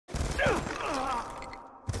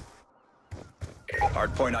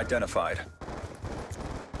Hardpoint identified.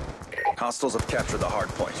 Hostiles have captured the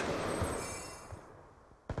hardpoint.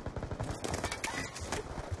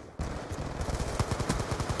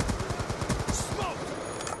 Smoke!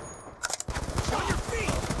 On your feet!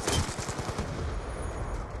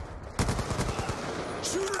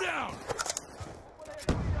 Shoot her down!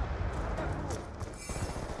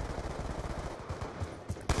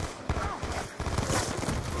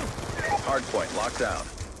 Hardpoint locked down.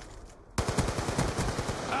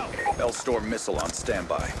 L-Storm missile on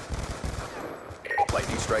standby.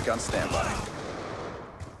 Lightning strike on standby.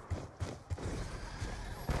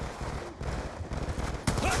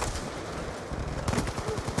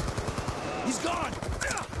 He's gone!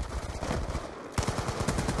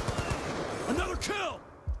 Another kill!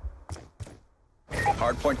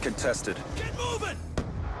 Hardpoint contested. Get moving!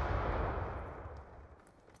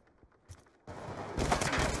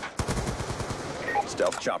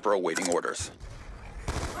 Stealth chopper awaiting orders.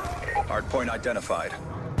 Hardpoint identified.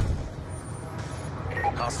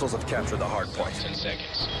 Hostiles have captured the hardpoint. 10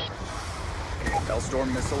 seconds.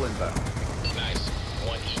 L-Storm missile inbound. Nice.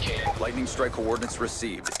 1 EK. Lightning strike coordinates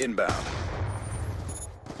received. Inbound.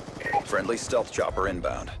 Friendly stealth chopper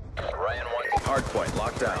inbound. Ryan 1. Hardpoint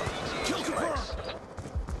locked down. Kill confirmed!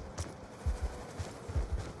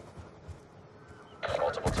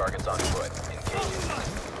 Multiple targets on foot. Engaging.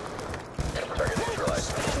 Target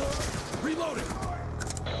neutralized. Reloading!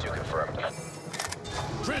 2 confirmed.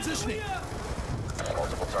 Transitioning!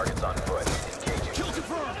 Multiple targets on foot. Engaging. Kill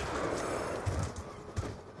confirmed!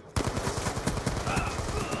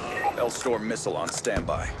 L-Storm missile on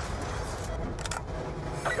standby.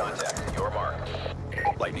 Contact. Your mark.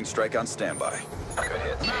 Lightning strike on standby. Good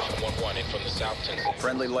hit. 1-1 in from the south. 10 seconds.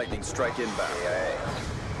 Friendly lightning strike inbound. KIA.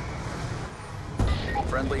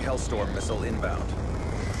 Friendly Hellstorm missile inbound.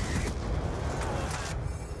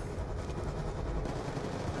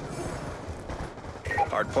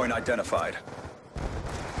 Hardpoint identified.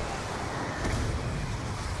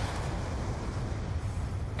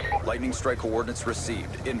 Lightning strike coordinates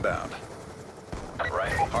received. Inbound.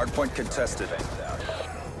 Right. Hardpoint contested.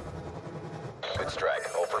 Good strike.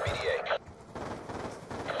 Hold for BDA.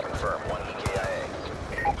 Confirm. 1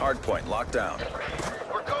 EKIA. Hardpoint locked down.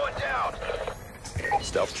 We're going down.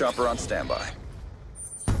 Stealth chopper on standby.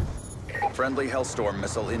 Friendly Hellstorm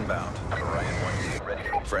missile inbound. Ryan 1-2 ready.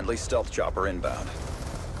 Friendly stealth chopper inbound.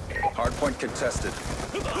 Hardpoint contested.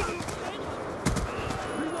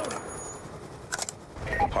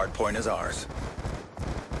 Hardpoint is ours.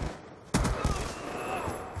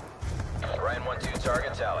 Ryan 1-2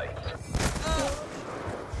 target tally.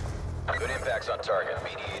 Good impacts on target.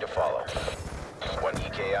 BDA to follow. 1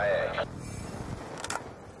 EKIA.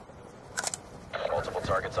 Multiple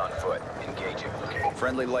targets on foot. Engaging.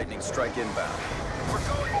 Friendly lightning strike inbound. We're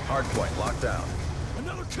going. Hardpoint locked down.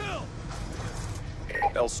 Another kill!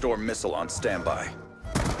 L-Storm missile on standby.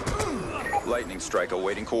 Lightning strike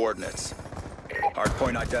awaiting coordinates.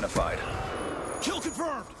 Hardpoint identified. Kill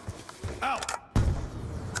confirmed! Out!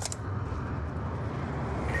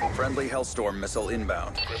 Friendly Hellstorm missile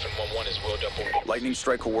inbound. Griffin 1-1 is wheeled up. Lightning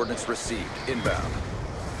strike coordinates received. Inbound.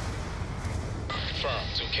 Confirm.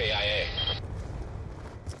 2 KIA.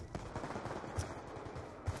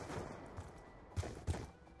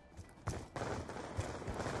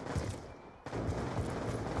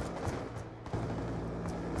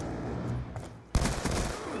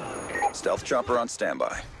 Stealth chopper on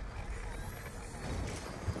standby.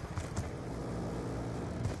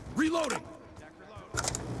 Reloading!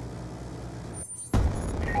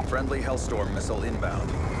 Friendly Hellstorm missile inbound.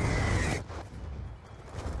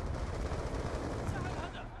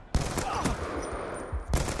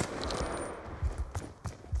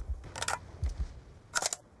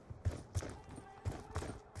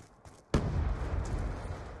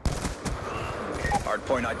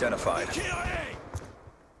 Hardpoint identified. KIA!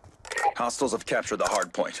 Hostiles have captured the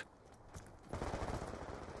hardpoint.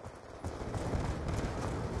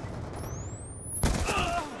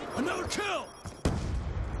 Another kill!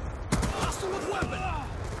 Hostile with weapon!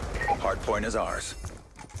 Hardpoint is ours.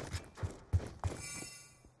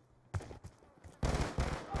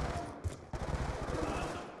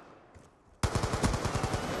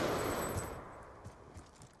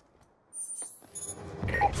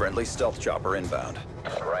 Friendly stealth chopper inbound.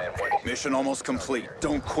 Ryan 1-2. Mission almost complete.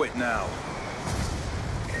 Don't quit now.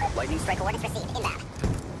 Lightning strike coordinates received. Inbound.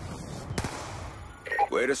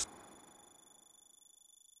 Way to